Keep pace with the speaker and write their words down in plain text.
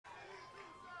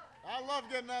I love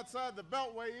getting outside the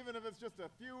Beltway, even if it's just a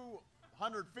few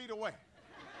hundred feet away.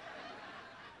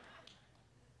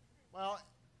 Well,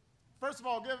 first of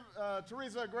all, give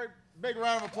Teresa a great big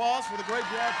round of applause for the great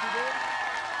job she did.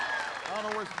 I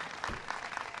don't know where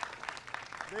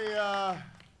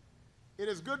it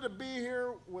is good to be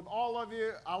here with all of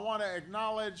you. I want to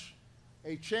acknowledge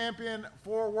a champion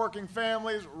for working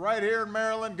families right here in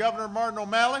Maryland, Governor Martin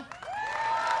O'Malley.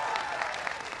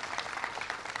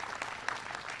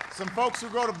 Some folks who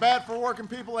go to bat for working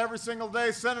people every single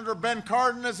day. Senator Ben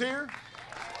Cardin is here.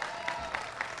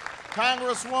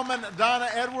 Congresswoman Donna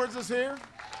Edwards is here.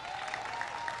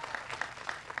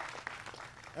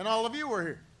 And all of you are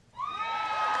here.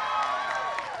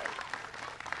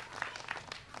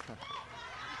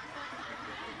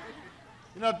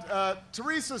 You know,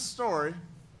 Teresa's story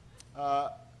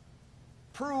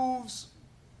proves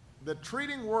that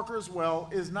treating workers well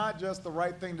is not just the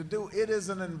right thing to do, it is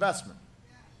an investment.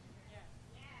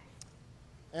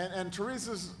 And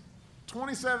Teresa's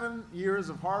 27 years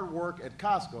of hard work at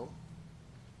Costco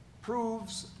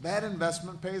proves that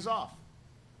investment pays off.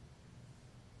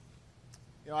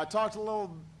 You know, I talked a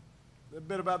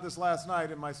bit about this last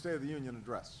night in my State of the Union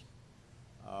address.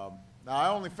 Now, I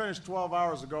only finished 12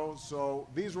 hours ago, so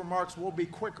these remarks will be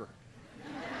quicker.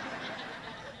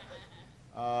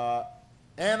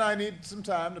 And I need some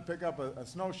time to pick up a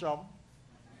snow shovel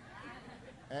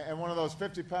and one of those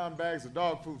 50-pound bags of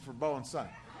dog food for Bo and Sonny.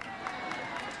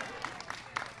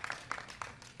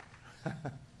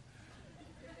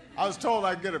 I was told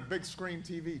I'd get a big screen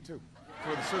TV, too,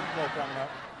 for the Super Bowl coming up.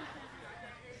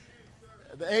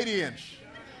 The 80-inch.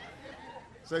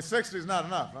 Say 60 is not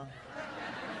enough, huh?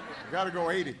 You got to go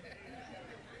 80.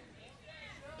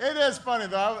 It is funny,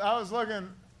 though. I was looking,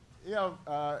 you know,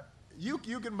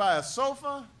 you can buy a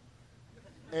sofa,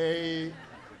 a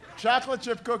chocolate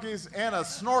chip cookies, and a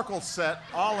snorkel set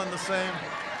all in the same.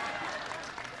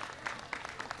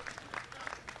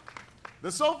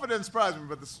 The sofa didn't surprise me,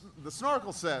 but the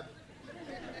snorkel set,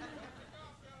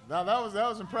 now that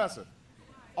was impressive.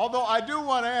 Although I do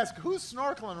want to ask, who's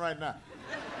snorkeling right now?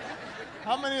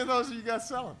 How many of those are you guys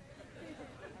selling?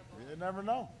 You never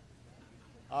know.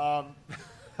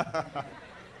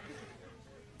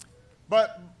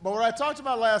 But what I talked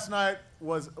about last night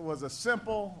was a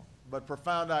simple but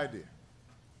profound idea.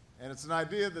 And it's an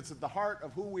idea that's at the heart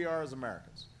of who we are as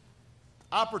Americans.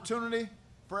 Opportunity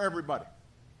for everybody.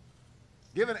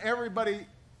 Giving everybody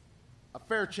a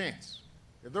fair chance.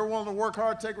 If they're willing to work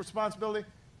hard, take responsibility,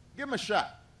 give them a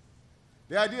shot.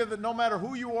 The idea that no matter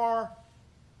who you are,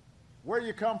 where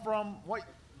you come from, what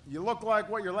you look like,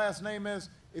 what your last name is,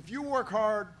 if you work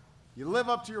hard, you live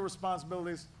up to your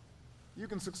responsibilities, you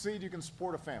can succeed, you can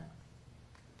support a family.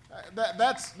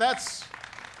 That's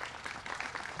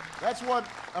what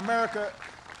America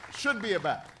should be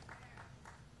about.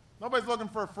 Nobody's looking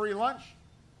for a free lunch.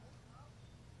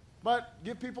 But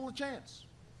give people a chance.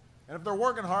 And if they're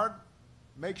working hard,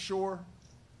 make sure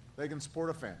they can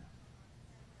support a family.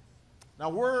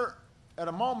 Now, we're at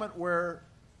a moment where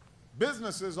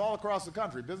businesses all across the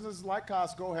country, businesses like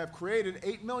Costco, have created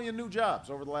 8 million new jobs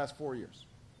over the last 4 years.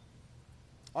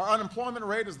 Our unemployment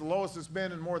rate is the lowest it's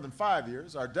been in more than 5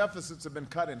 years. Our deficits have been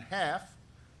cut in half.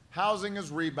 Housing is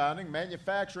rebounding.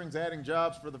 Manufacturing's adding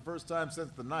jobs for the first time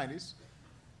since the 90s.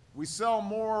 We sell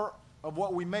more of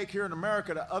what we make here in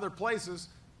America to other places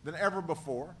than ever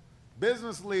before.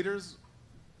 Business leaders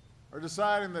are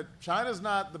deciding that China's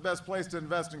not the best place to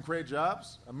invest and create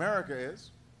jobs. America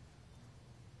is.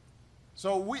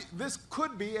 So this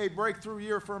could be a breakthrough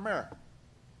year for America.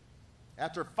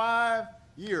 After 5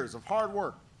 years of hard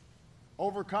work,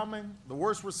 overcoming the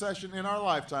worst recession in our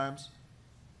lifetimes,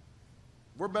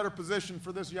 we're better positioned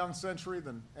for this young century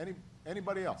than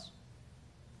anybody else.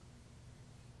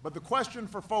 But the question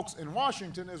for folks in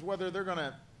Washington is whether they're going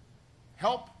to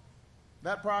help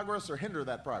that progress or hinder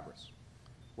that progress.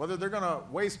 Whether they're going to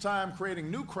waste time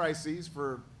creating new crises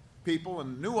for people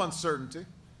and new uncertainty,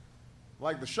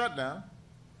 like the shutdown,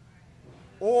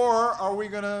 or are we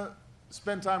going to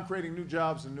spend time creating new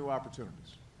jobs and new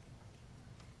opportunities?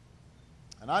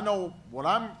 And I know what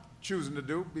I'm choosing to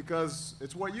do because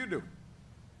it's what you do.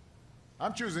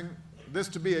 I'm choosing this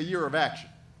to be a year of action.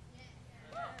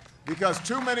 Because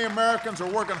too many Americans are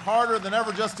working harder than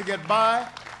ever just to get by,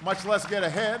 much less get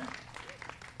ahead.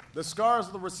 The scars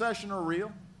of the recession are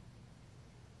real.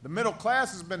 The middle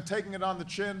class has been taking it on the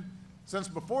chin since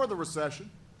before the recession.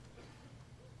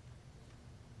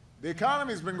 The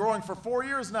economy has been growing for 4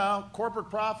 years now.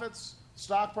 Corporate profits,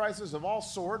 stock prices have all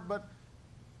soared, but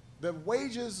the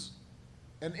wages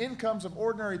and incomes of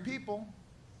ordinary people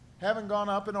haven't gone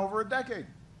up in over a decade.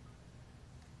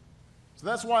 So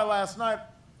that's why last night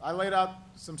I laid out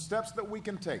some steps that we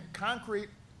can take, concrete,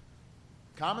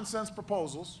 common sense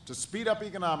proposals to speed up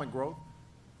economic growth,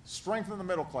 strengthen the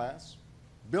middle class,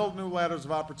 build new ladders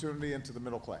of opportunity into the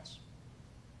middle class.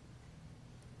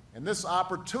 And this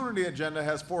opportunity agenda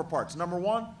has 4 parts. Number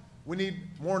 1, we need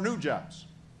more new jobs.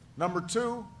 Number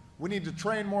 2, we need to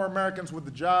train more Americans with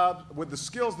the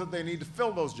skills that they need to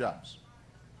fill those jobs.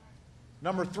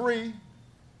 Number 3,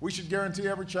 we should guarantee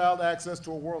every child access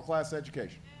to a world-class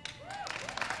education.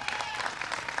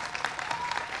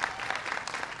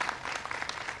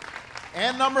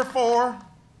 And number 4,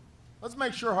 let's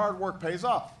make sure hard work pays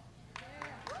off.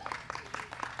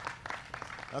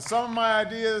 Now, some of my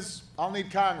ideas, I'll need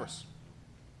Congress.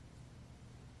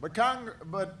 But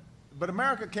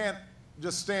America can't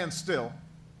just stand still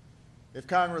if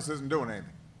Congress isn't doing anything.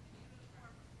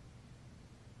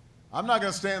 I'm not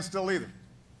going to stand still either.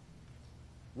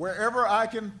 Wherever I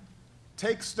can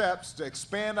take steps to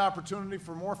expand opportunity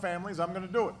for more families, I'm going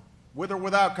to do it, with or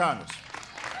without Congress.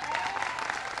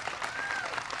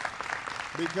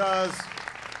 Because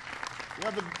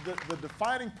the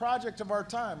defining project of our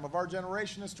time, of our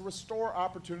generation, is to restore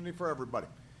opportunity for everybody.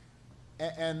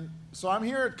 And so I'm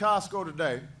here at Costco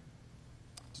today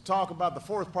to talk about the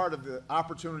 4th part of the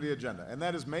opportunity agenda, and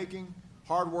that is making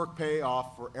hard work pay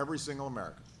off for every single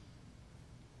American.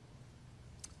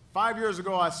 5 years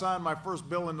ago, I signed my first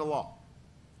bill into law.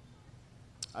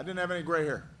 I didn't have any gray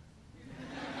hair.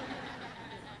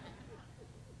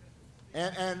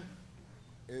 And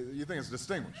you think it's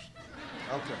distinguished?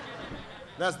 Okay.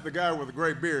 That's the guy with the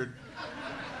gray beard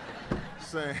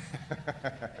saying.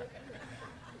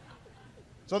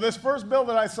 So this first bill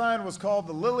that I signed was called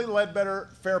the Lilly Ledbetter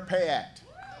Fair Pay Act.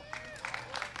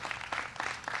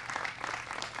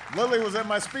 Lilly was at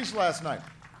my speech last night.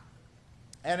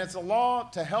 And it's a law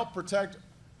to help protect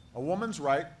a woman's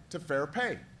right to fair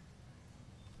pay.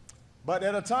 But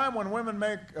at a time when women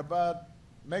make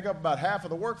up about half of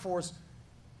the workforce,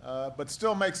 but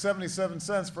still make 77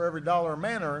 cents for every dollar a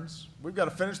man earns, we've got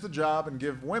to finish the job and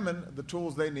give women the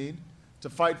tools they need to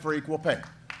fight for equal pay.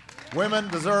 Women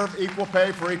deserve equal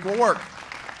pay for equal work.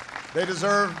 They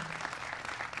deserve,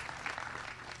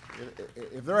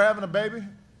 if they're having a baby,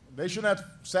 they shouldn't have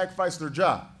to sacrifice their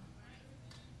job.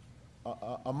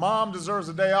 A mom deserves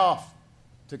a day off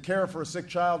to care for a sick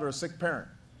child or a sick parent.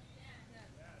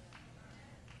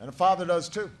 And a father does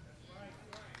too.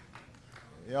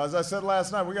 You know, as I said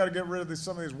last night, we got to get rid of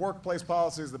some of these workplace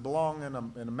policies that belong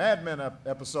in a Mad Men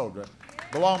episode, that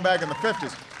belong back in the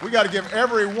 50s. We got to give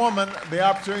every woman the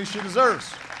opportunity she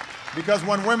deserves, because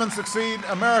when women succeed,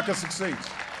 America succeeds.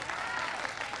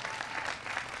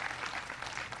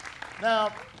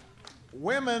 Now,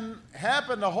 women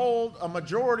happen to hold a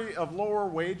majority of lower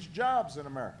wage jobs in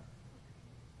America.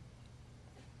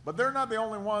 But they're not the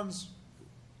only ones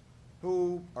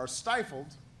who are stifled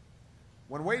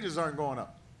when wages aren't going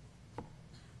up.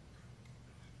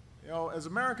 You know, as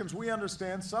Americans, we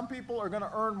understand some people are going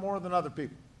to earn more than other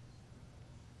people.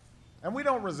 And we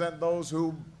don't resent those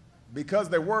who, because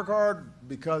they work hard,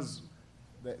 because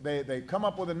they come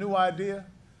up with a new idea,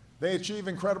 they achieve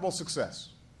incredible success.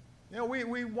 You know,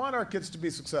 we want our kids to be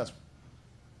successful.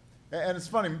 And it's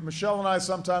funny, Michelle and I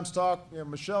sometimes talk. You know,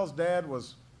 Michelle's dad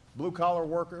was a blue-collar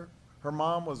worker. Her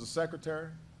mom was a secretary.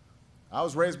 I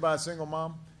was raised by a single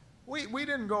mom. We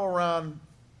didn't go around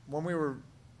when we were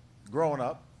growing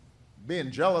up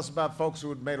being jealous about folks who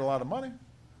had made a lot of money.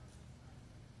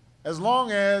 As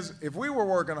long as, if we were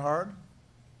working hard,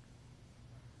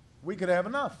 we could have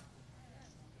enough.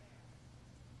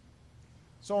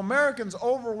 So Americans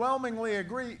overwhelmingly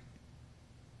agree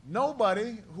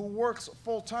nobody who works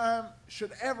full-time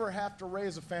should ever have to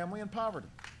raise a family in poverty.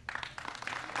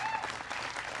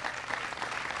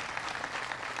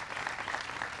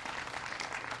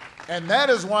 And that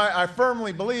is why I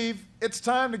firmly believe it's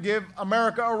time to give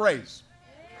America a raise.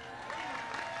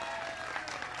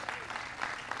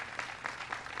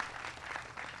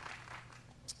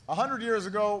 A 100 years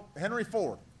ago, Henry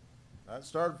Ford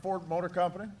started Ford Motor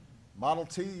Company, Model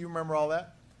T, you remember all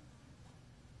that.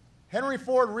 Henry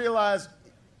Ford realized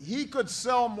he could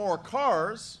sell more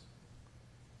cars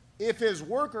if his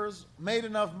workers made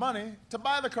enough money to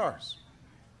buy the cars.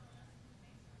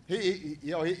 He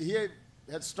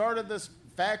had started this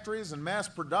factories and mass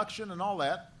production and all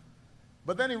that,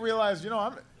 but then he realized,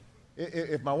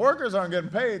 if my workers aren't getting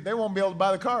paid, they won't be able to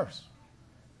buy the cars.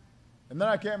 And then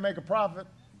I can't make a profit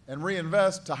and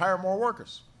reinvest to hire more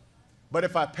workers. But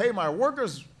if I pay my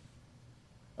workers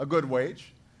a good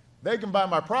wage, they can buy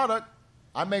my product,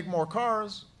 I make more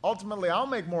cars, ultimately I'll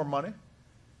make more money,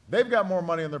 they've got more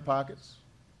money in their pockets.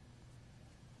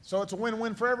 So it's a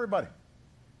win-win for everybody.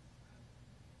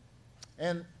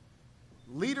 And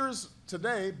leaders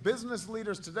today, business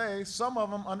leaders today, some of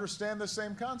them understand the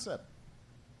same concept.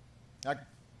 Now,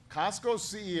 Costco's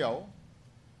CEO,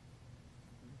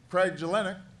 Craig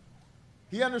Jelinek,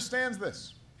 he understands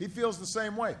this. He feels the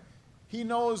same way. He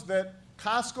knows that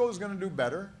Costco is going to do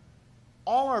better,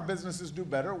 all our businesses do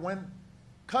better when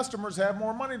customers have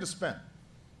more money to spend.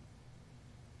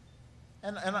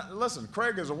 And listen,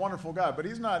 Craig is a wonderful guy, but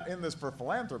he's not in this for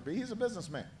philanthropy. He's a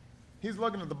businessman. He's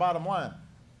looking at the bottom line.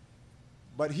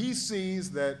 But he sees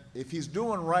that if he's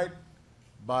doing right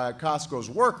by Costco's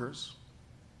workers,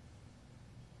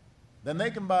 then they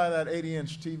can buy that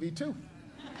 80-inch TV too.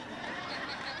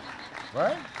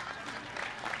 Right?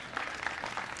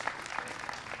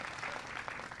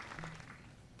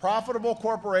 Profitable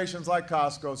corporations like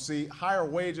Costco see higher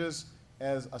wages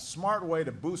as a smart way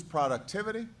to boost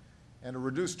productivity and to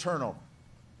reduce turnover.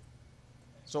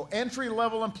 So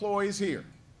entry-level employees here,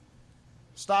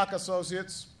 stock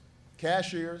associates,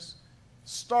 cashiers,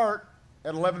 start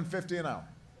at $11.50 an hour.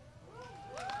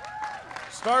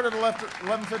 Start at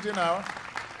 $11.50 an hour.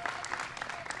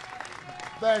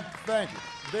 Thank you.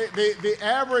 The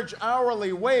average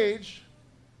hourly wage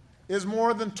is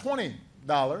more than $20,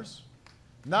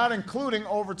 not including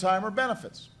overtime or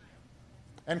benefits.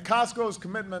 And Costco's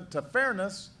commitment to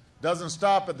fairness doesn't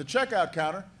stop at the checkout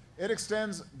counter. It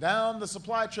extends down the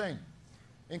supply chain,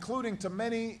 including to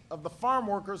many of the farm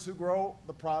workers who grow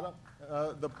the product,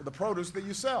 the produce that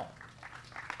you sell.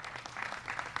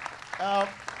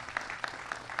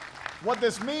 What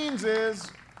this means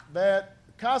is that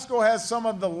Costco has some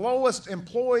of the lowest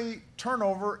employee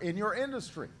turnover in your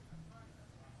industry.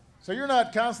 So you're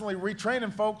not constantly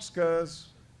retraining folks because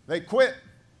they quit.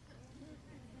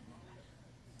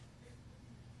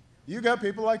 You got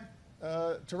people like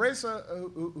Teresa,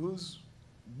 who's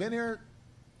been here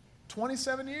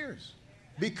 27 years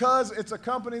because it's a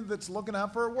company that's looking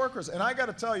out for her workers. And I got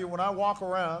to tell you, when I walk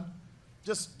around,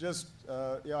 I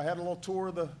had a little tour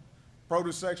of the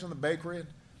produce section, the bakery, and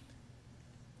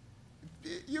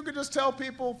you could just tell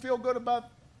people feel good about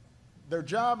their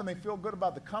job and they feel good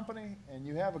about the company, and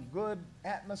you have a good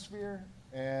atmosphere,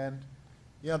 and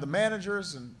the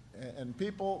managers and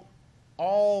people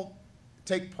all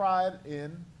take pride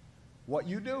in what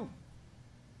you do.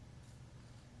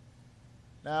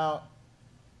 Now,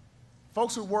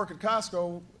 folks who work at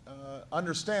Costco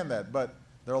understand that, but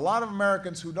there are a lot of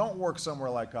Americans who don't work somewhere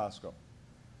like Costco.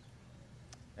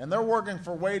 And they're working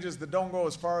for wages that don't go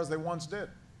as far as they once did.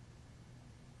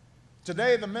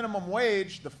 Today, the minimum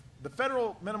wage, the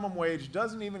federal minimum wage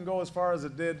doesn't even go as far as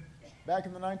it did back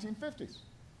in the 1950s.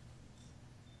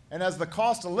 And as the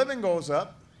cost of living goes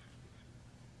up,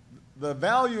 the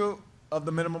value of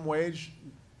the minimum wage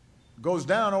goes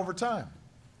down over time.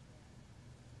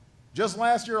 Just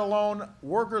last year alone,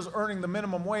 workers earning the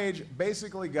minimum wage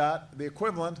basically got the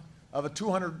equivalent of a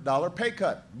 $200 pay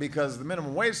cut because the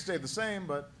minimum wage stayed the same,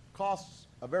 but costs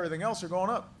of everything else are going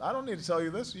up. I don't need to tell you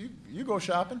this. You go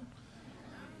shopping.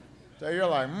 So you're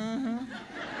like, mm-hmm.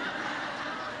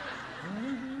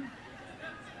 Mm-hmm.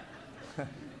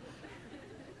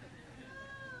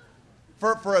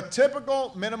 For a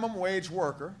typical minimum wage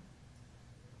worker,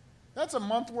 that's a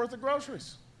month worth of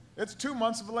groceries. It's 2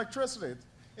 months of electricity.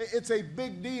 It's a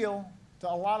big deal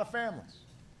to a lot of families.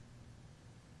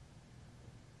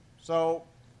 So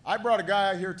I brought a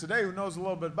guy here today who knows a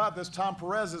little bit about this. Tom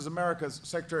Perez is America's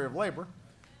Secretary of Labor.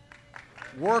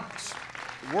 Works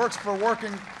for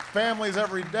working families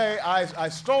every day. I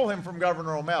stole him from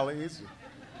Governor O'Malley.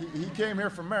 He came here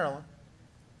from Maryland.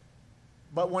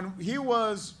 But when he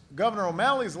was Governor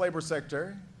O'Malley's labor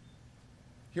secretary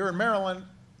here in Maryland,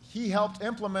 he helped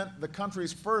implement the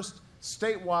country's first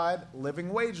statewide living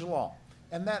wage law.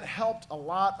 And that helped a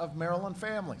lot of Maryland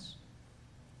families.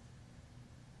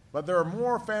 But there are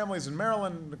more families in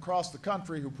Maryland and across the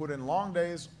country who put in long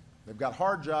days, they've got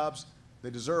hard jobs, they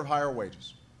deserve higher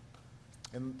wages.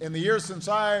 In the years since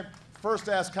I first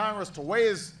asked Congress to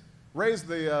raise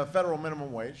the federal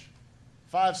minimum wage,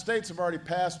 5 states have already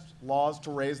passed laws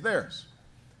to raise theirs.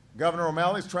 Governor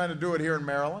O'Malley's trying to do it here in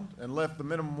Maryland and lift the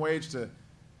minimum wage to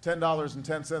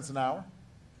 $10.10 an hour.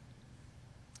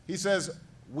 He says,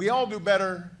 we all do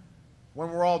better when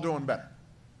we're all doing better.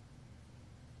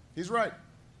 He's right.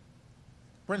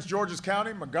 Prince George's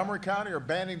County, Montgomery County are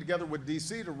banding together with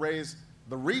D.C. to raise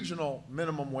the regional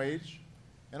minimum wage,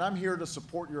 and I'm here to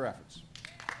support your efforts.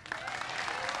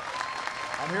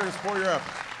 I'm here to support your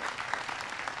efforts.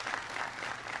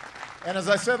 And as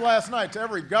I said last night to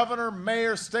every governor,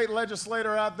 mayor, state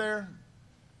legislator out there,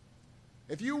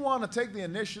 if you want to take the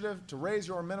initiative to raise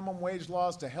your minimum wage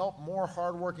laws to help more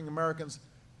hardworking Americans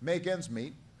make ends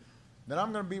meet, then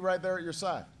I'm going to be right there at your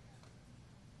side.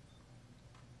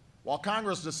 while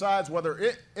Congress decides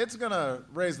whether it's going to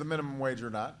raise the minimum wage or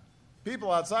not,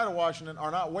 people outside of Washington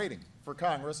are not waiting for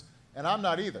Congress, and I'm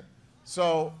not either.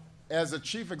 So as a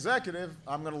chief executive,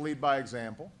 I'm going to lead by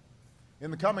example. In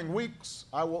the coming weeks,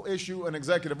 I will issue an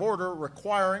executive order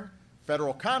requiring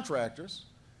federal contractors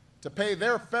to pay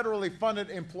their federally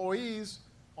funded employees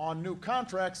on new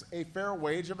contracts a fair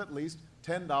wage of at least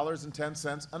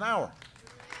 $10.10 an hour.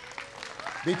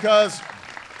 Because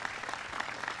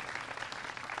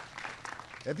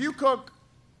if you cook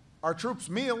our troops'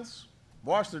 meals,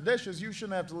 wash their dishes, you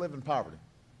shouldn't have to live in poverty.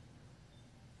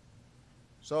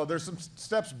 So there's some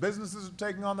steps businesses are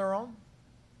taking on their own.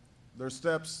 There's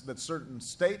steps that certain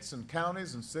states and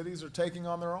counties and cities are taking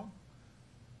on their own.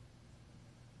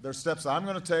 There's steps I'm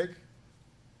going to take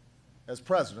as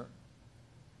president.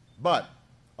 But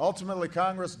ultimately,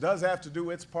 Congress does have to do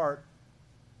its part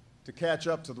to catch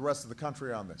up to the rest of the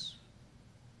country on this.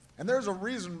 And there's a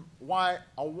reason why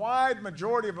a wide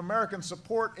majority of Americans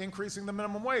support increasing the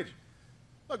minimum wage.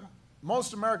 Look,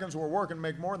 most Americans who are working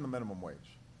make more than the minimum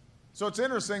wage. So it's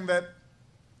interesting that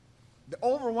the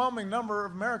overwhelming number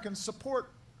of Americans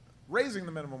support raising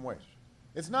the minimum wage.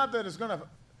 It's not that it's going to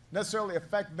necessarily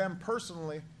affect them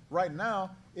personally right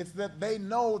now. It's that they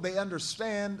know, they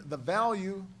understand the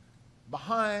value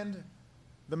behind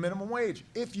the minimum wage.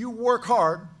 If you work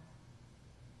hard,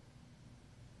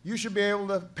 you should be able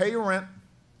to pay your rent,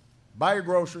 buy your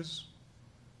groceries,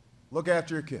 look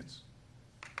after your kids.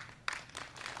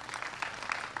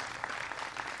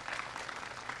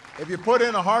 If you put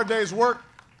in a hard day's work,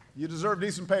 you deserve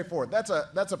decent pay for it. That's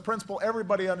a principle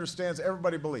everybody understands,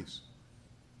 everybody believes.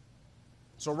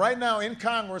 So right now in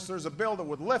Congress, there's a bill that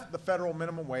would lift the federal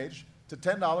minimum wage to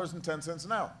 $10.10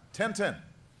 an hour. 10.10.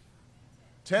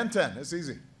 10.10. It's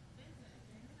easy.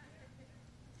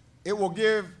 It will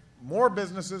give more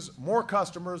businesses, more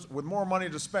customers with more money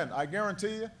to spend. I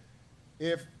guarantee you,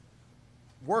 if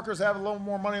workers have a little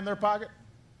more money in their pocket,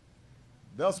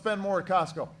 they'll spend more at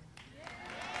Costco.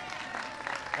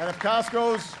 And if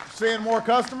Costco's seeing more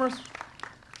customers,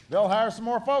 they'll hire some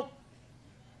more folk.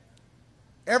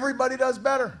 Everybody does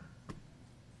better.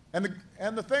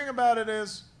 And the thing about it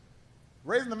is,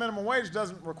 raising the minimum wage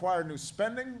doesn't require new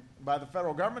spending by the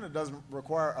federal government. It doesn't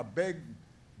require a big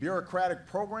bureaucratic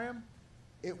program.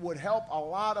 It would help a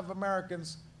lot of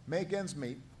Americans make ends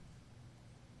meet.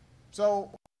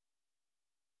 So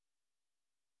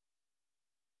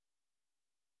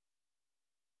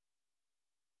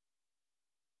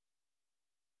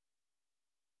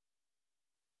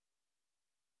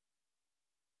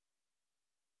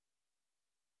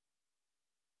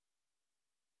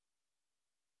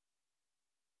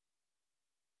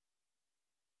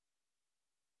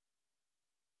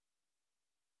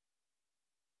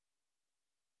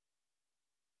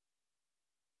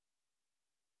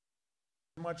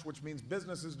much, which means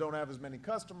businesses don't have as many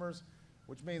customers,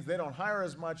 which means they don't hire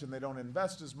as much and they don't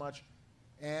invest as much,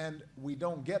 and we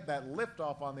don't get that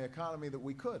liftoff on the economy that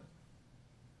we could.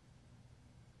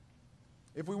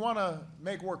 If we want to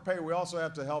make work pay, we also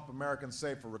have to help Americans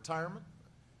save for retirement,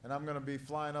 and I'm going to be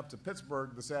flying up to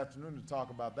Pittsburgh this afternoon to talk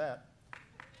about that.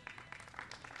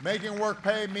 Making work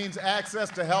pay means access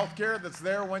to health care that's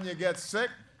there when you get sick,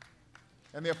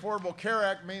 and the Affordable Care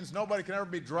Act means nobody can ever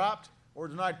be dropped or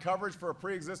denied coverage for a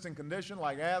pre-existing condition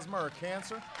like asthma or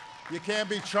cancer. You can't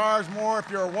be charged more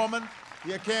if you're a woman.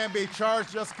 You can't be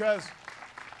charged just because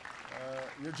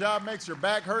your job makes your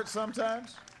back hurt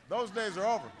sometimes. Those days are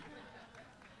over.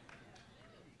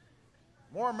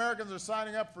 More Americans are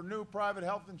signing up for new private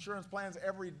health insurance plans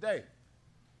every day.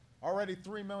 Already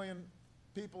 3 million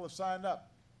people have signed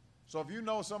up. So if you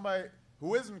know somebody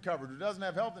who isn't covered, who doesn't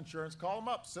have health insurance, call them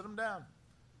up, sit them down,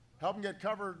 help them get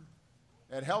covered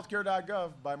at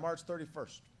healthcare.gov by March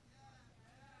 31st.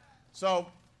 So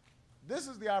this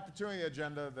is the opportunity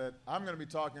agenda that I'm going to be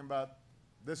talking about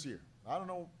this year. I don't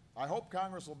know, I hope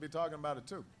Congress will be talking about it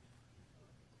too.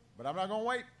 But I'm not going to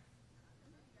wait,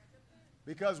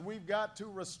 because we've got to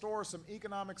restore some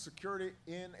economic security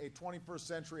in a 21st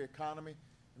century economy,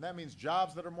 and that means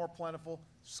jobs that are more plentiful,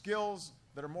 skills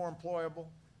that are more employable,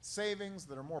 savings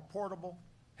that are more portable,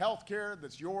 health care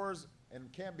that's yours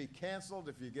and can't be canceled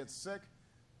if you get sick.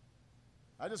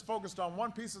 I just focused on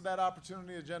one piece of that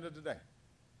opportunity agenda today,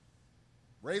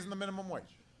 raising the minimum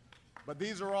wage. But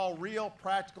these are all real,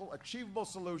 practical, achievable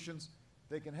solutions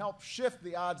that can help shift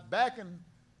the odds back in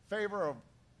favor of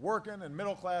working and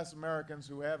middle-class Americans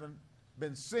who haven't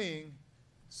been seeing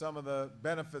some of the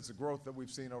benefits of growth that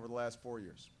we've seen over the last 4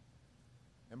 years.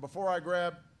 And before I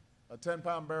grab a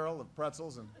 10-pound barrel of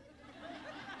pretzels and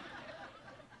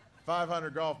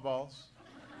 500 golf balls,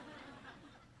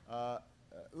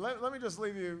 let me just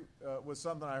leave you with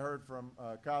something I heard from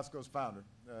Costco's founder,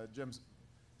 Jim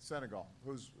Senegal,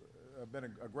 who's been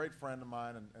a great friend of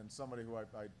mine and somebody who I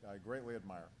greatly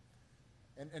admire.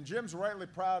 And Jim's rightly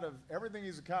proud of everything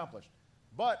he's accomplished.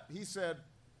 But he said,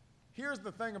 here's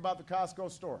the thing about the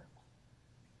Costco store.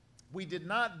 We did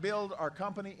not build our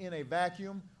company in a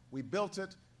vacuum. We built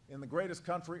it in the greatest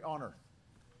country on earth.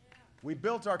 We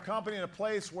built our company in a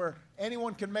place where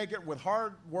anyone can make it with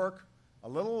hard work, a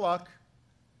little luck,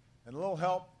 and a little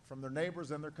help from their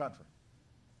neighbors and their country.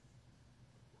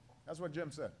 That's what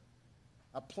Jim said.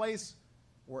 A place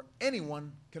where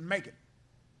anyone can make it.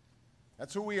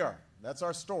 That's who we are. That's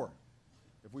our story.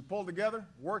 If we pull together,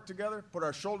 work together, put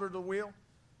our shoulder to the wheel,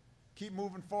 keep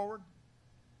moving forward,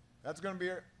 that's going to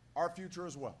be our future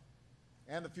as well,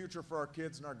 and the future for our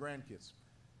kids and our grandkids.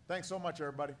 Thanks so much,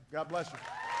 everybody. God bless you.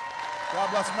 God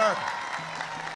bless America.